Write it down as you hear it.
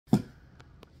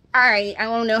Alright, I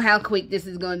don't know how quick this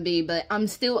is going to be, but I'm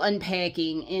still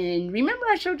unpacking. And remember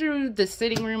I showed you the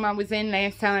sitting room I was in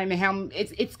last time and how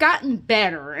it's gotten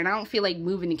better, and I don't feel like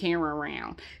moving the camera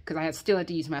around because I still have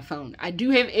to use my phone. I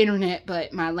do have internet,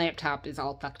 but my laptop is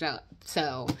all fucked up.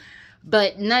 So,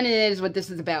 but none of that is what this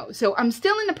is about. So I'm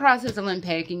still in the process of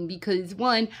unpacking because,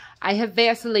 one, I have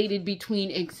vacillated between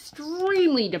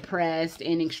extremely depressed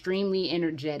and extremely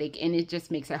energetic, and it just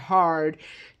makes it hard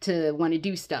to want to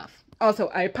do stuff. Also,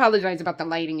 I apologize about the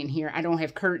lighting in here. I don't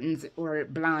have curtains or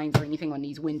blinds or anything on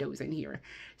these windows in here.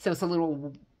 So it's a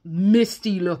little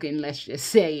misty looking, let's just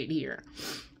say it here.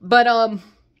 But,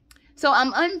 so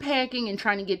I'm unpacking and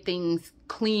trying to get things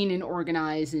clean and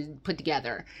organized and put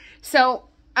together. So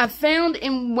I found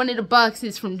in one of the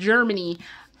boxes from Germany,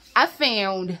 I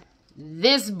found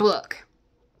this book.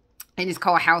 And it's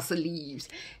called House of Leaves.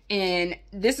 And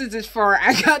this is as far,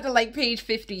 I got to like page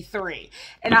 53.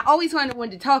 And I always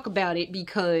wanted to talk about it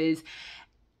because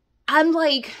I'm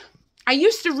like, I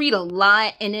used to read a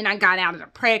lot and then I got out of the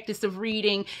practice of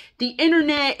reading. The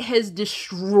internet has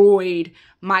destroyed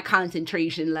my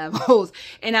concentration levels.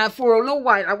 And for a little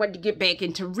while, I wanted to get back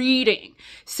into reading.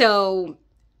 So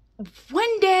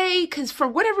one day, because for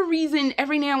whatever reason,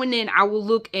 every now and then I will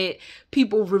look at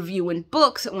people reviewing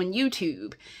books on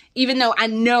YouTube, even though I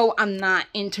know I'm not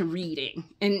into reading.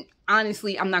 And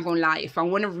honestly, I'm not going to lie. If I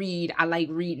want to read, I like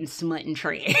reading smut and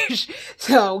trash.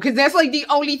 So, because that's like the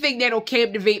only thing that'll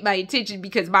captivate my attention,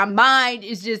 because my mind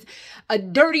is just, a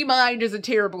dirty mind is a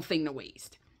terrible thing to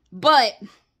waste. But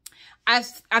I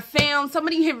found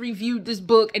somebody had reviewed this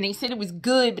book and they said it was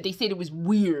good, but they said it was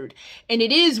weird. And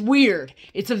it is weird.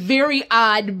 It's a very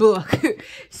odd book.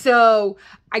 So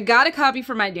I got a copy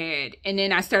for my dad, and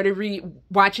then I started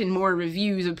watching more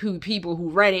reviews of people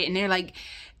who read it, and they're like,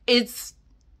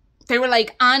 they were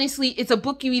like, honestly, it's a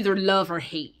book you either love or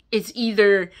hate. It's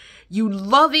either you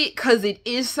love it because it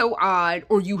is so odd,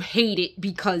 or you hate it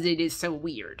because it is so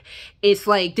weird. It's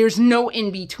like, there's no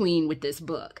in between with this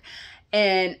book.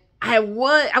 And I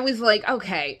was like,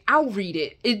 okay, I'll read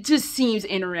it. It just seems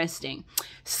interesting.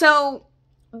 So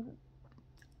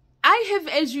I have,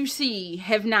 as you see,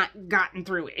 have not gotten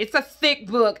through it. It's a thick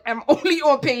book. I'm only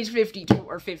on page 52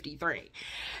 or 53.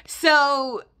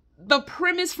 So the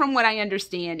premise, from what I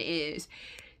understand, is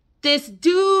this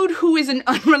dude who is an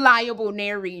unreliable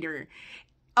narrator,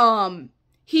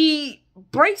 he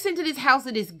breaks into this house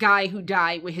of this guy who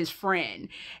died with his friend,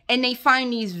 and they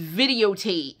find these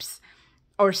videotapes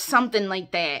or something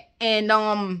like that.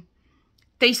 And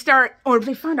they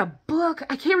find a book.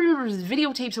 I can't remember if it was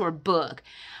videotapes or a book.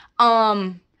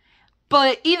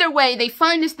 But either way, they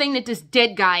find this thing that this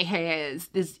dead guy has.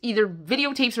 This either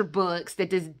videotapes or books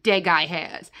that this dead guy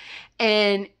has.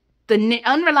 And the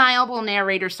unreliable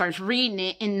narrator starts reading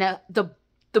it, and the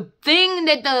thing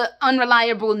that the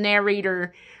unreliable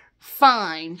narrator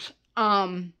finds,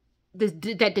 that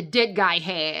the dead guy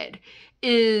had,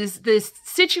 is this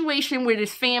situation where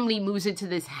this family moves into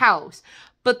this house.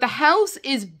 But the house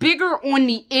is bigger on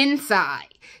the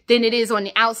inside than it is on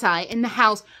the outside. And the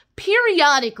house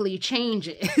periodically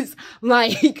changes.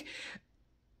 Like,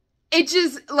 it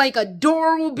just, like, a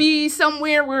door will be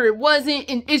somewhere where it wasn't.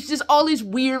 And it's just all this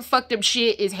weird fucked up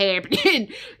shit is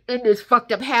happening in this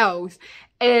fucked up house.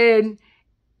 And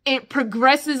it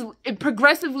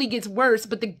progressively gets worse,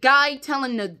 but the guy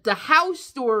telling the house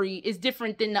story is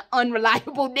different than the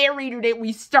unreliable narrator that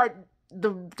we start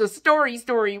the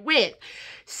story with.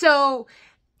 So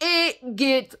it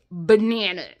gets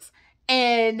bananas.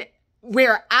 And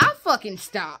where I fucking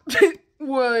stopped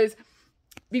was,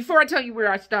 before I tell you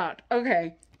where I stopped,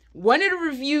 okay, one of the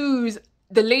reviews,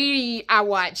 the lady I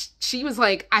watched, she was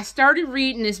like, I started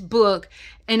reading this book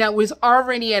and I was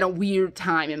already at a weird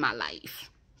time in my life.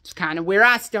 It's kind of where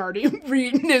I started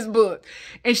reading this book.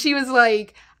 And she was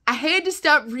like, I had to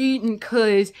stop reading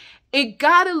because it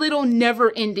got a little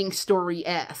never-ending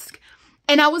story-esque.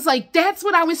 And I was like, that's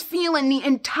what I was feeling the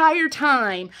entire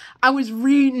time I was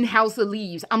reading House of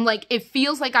Leaves. I'm like, it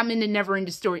feels like I'm in the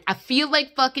never-ending story. I feel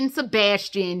like fucking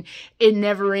Sebastian in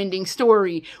Never-Ending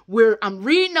Story, where I'm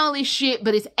reading all this shit,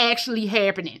 but it's actually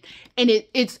happening. And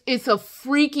it's a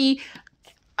freaky,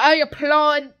 I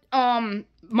applaud,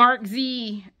 Mark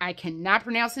Z. I cannot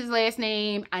pronounce his last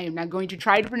name. I am not going to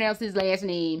try to pronounce his last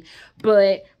name.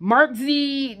 But Mark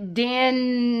Z.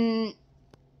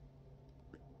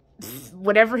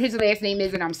 Whatever his last name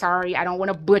is, and I'm sorry, I don't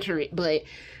want to butcher it, but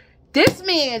this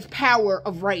man's power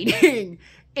of writing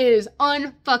is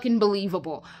unfucking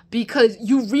believable, because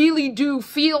you really do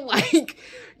feel like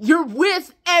you're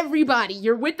with everybody.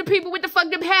 You're with the people with the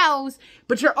fucked up house,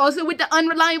 but you're also with the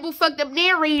unreliable fucked up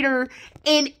narrator,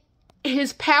 and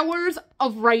his powers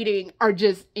of writing are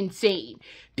just insane,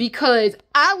 because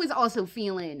I was also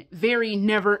feeling very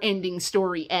never-ending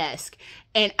story-esque,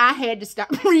 and I had to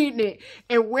stop reading it.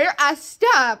 And where I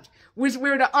stopped was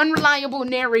where the unreliable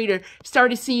narrator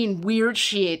started seeing weird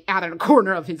shit out of the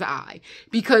corner of his eye,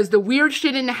 because the weird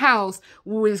shit in the house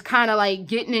was kind of like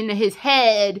getting into his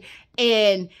head,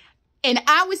 and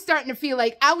I was starting to feel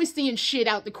like I was seeing shit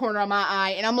out the corner of my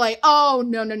eye. And I'm like, oh,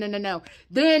 no, no, no, no, no.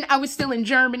 Then I was still in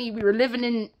Germany. We were living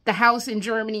in the house in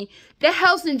Germany. The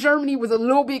house in Germany was a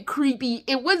little bit creepy.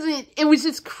 It was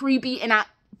just creepy. And I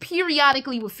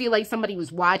periodically would feel like somebody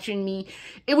was watching me.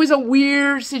 It was a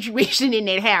weird situation in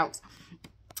that house.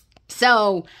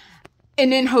 So,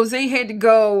 and then Jose had to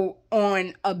go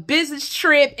on a business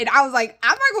trip, and I was like, I'm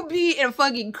not gonna be in a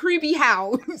fucking creepy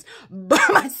house by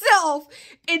myself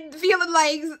and feeling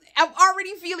like I'm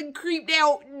already feeling creeped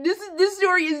out. This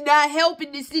story is not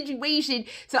helping this situation.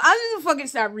 So I just fucking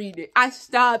stopped reading it. I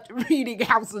stopped reading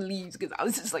House of Leaves because I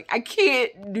was just like, I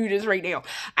can't do this right now.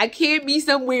 I can't be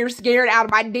somewhere scared out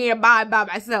of my damn mind by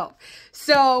myself.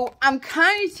 So I'm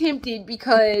kind of tempted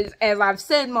because, as I've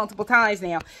said multiple times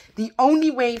now, the only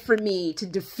way for me to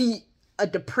defeat a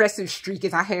depressive streak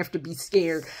is I have to be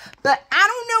scared. But I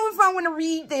don't know if I want to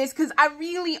read this, because I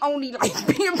really only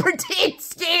like being pretend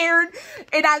scared,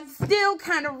 and I'm still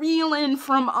kind of reeling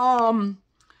from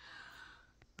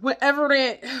whatever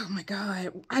that, oh my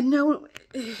god, I know,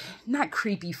 not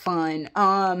creepy fun,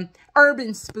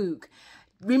 urban spook.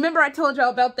 Remember I told y'all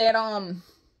about that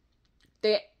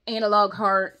that analog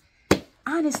heart?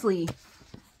 Honestly,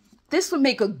 this would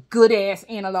make a good ass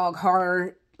analog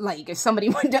heart. Like, if somebody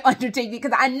wanted to undertake it,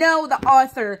 because I know the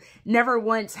author never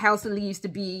wants House of Leaves to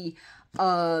be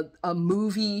a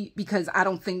movie, because I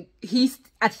don't think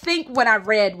I think what I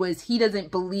read was he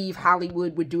doesn't believe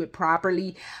Hollywood would do it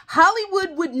properly.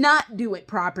 Hollywood would not do it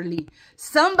properly.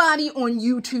 Somebody on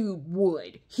YouTube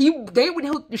would. They would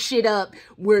hook the shit up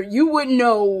where you wouldn't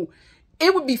know.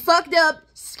 It would be fucked up,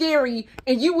 scary,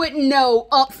 and you wouldn't know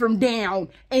up from down,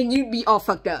 and you'd be all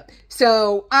fucked up.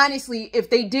 So, honestly,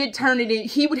 if they did turn it in,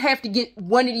 he would have to get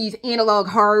one of these analog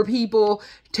horror people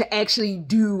to actually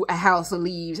do a House of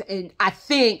Leaves. And I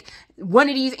think one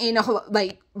of these,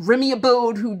 like Remy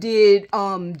Abode, who did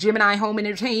Gemini Home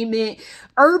Entertainment,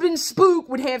 Urban Spook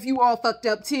would have you all fucked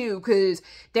up too, because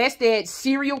that's that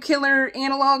serial killer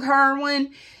analog horror one.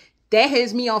 That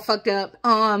has me all fucked up.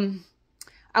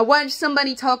 I watched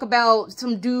somebody talk about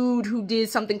some dude who did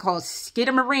something called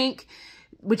Skidamarink,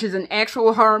 which is an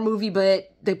actual horror movie,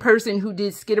 but the person who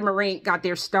did Skidamarink got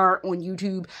their start on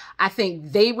YouTube. I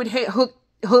think they would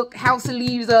hook House of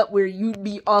Leaves up where you'd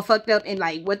be all fucked up and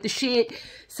like, what the shit?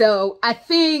 So I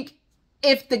think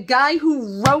if the guy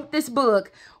who wrote this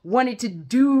book wanted to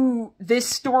do this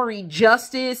story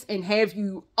justice and have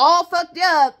you all fucked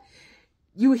up,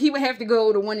 he would have to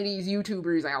go to one of these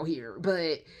YouTubers out here.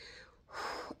 But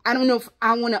I don't know if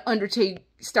I want to undertake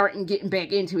starting getting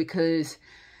back into it, because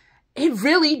it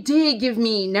really did give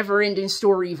me never-ending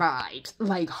story vibes,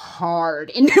 like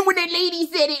hard. And then when that lady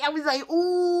said it, I was like,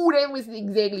 ooh, that was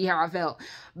exactly how I felt.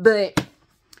 But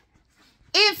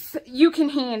if you can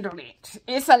handle it,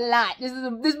 it's a lot.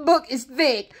 This book is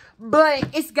thick, but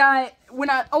it's got,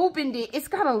 when I opened it, it's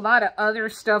got a lot of other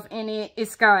stuff in it.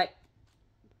 It's got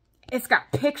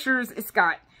pictures. It's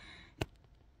got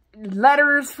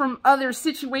letters from other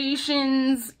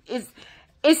situations.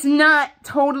 It's not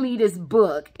totally this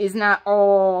book. It's not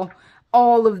all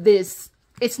of this.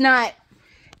 It's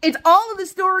all of the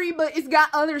story, but it's got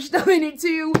other stuff in it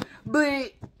too.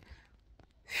 But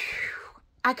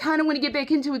I kind of want to get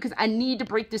back into it because I need to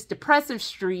break this depressive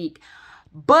streak.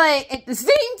 But at the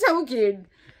same token,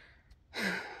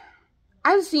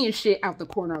 I'm seeing shit out the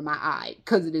corner of my eye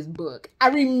because of this book. I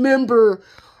remember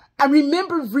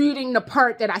reading the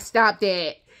part that I stopped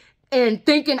at and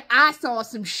thinking I saw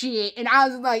some shit, and I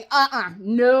was like,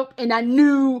 nope. And I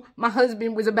knew my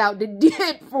husband was about to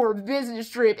dip for a business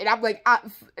trip, and I'm like,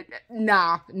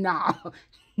 nah.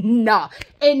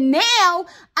 And now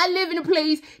I live in a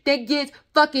place that gets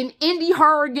fucking indie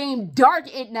horror game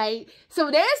dark at night. So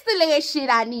that's the last shit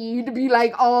I need to be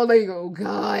like, oh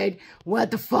God,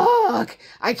 what the fuck?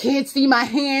 I can't see my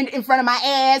hand in front of my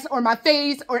ass or my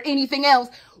face or anything else.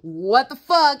 What the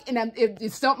fuck? And if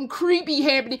there's something creepy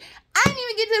happening, I didn't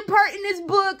even get to the part in this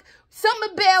book,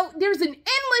 something about there's an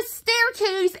endless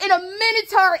staircase and a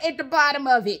minotaur at the bottom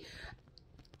of it.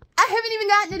 I haven't even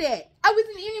gotten to that. I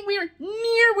wasn't anywhere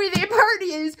near where that part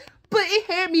is, but it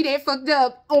had me that fucked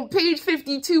up on page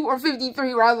 52 or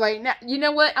 53 where I was like, nah, you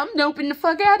know what? I'm noping the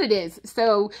fuck out of this.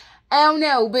 So, I don't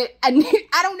know, but I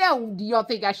don't know. Do y'all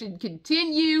think I should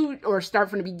continue or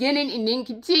start from the beginning and then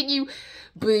continue?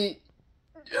 But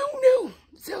Oh no.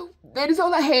 So that is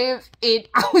all I have, and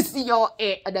I will see y'all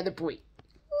at another point.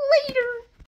 Later.